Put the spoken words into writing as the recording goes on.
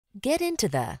Get into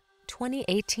the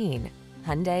 2018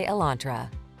 Hyundai Elantra.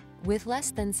 With less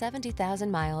than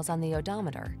 70,000 miles on the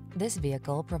odometer, this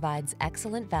vehicle provides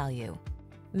excellent value.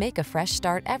 Make a fresh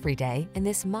start every day in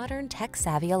this modern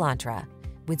tech-savvy Elantra.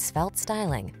 With svelte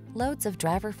styling, loads of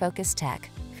driver-focused tech,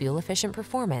 fuel-efficient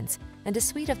performance, and a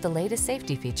suite of the latest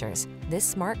safety features, this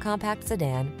smart compact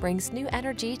sedan brings new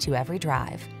energy to every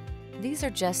drive. These are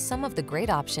just some of the great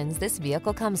options this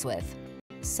vehicle comes with: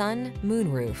 sun,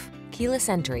 moonroof, keyless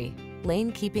entry,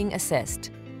 lane keeping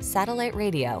assist, satellite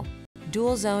radio,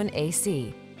 dual zone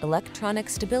AC, electronic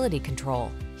stability control,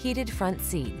 heated front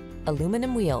seat,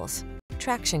 aluminum wheels,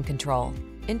 traction control,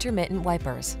 intermittent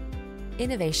wipers.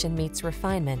 Innovation meets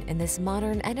refinement in this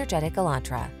modern, energetic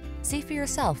Elantra. See for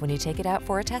yourself when you take it out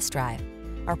for a test drive.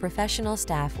 Our professional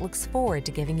staff looks forward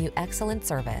to giving you excellent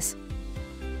service.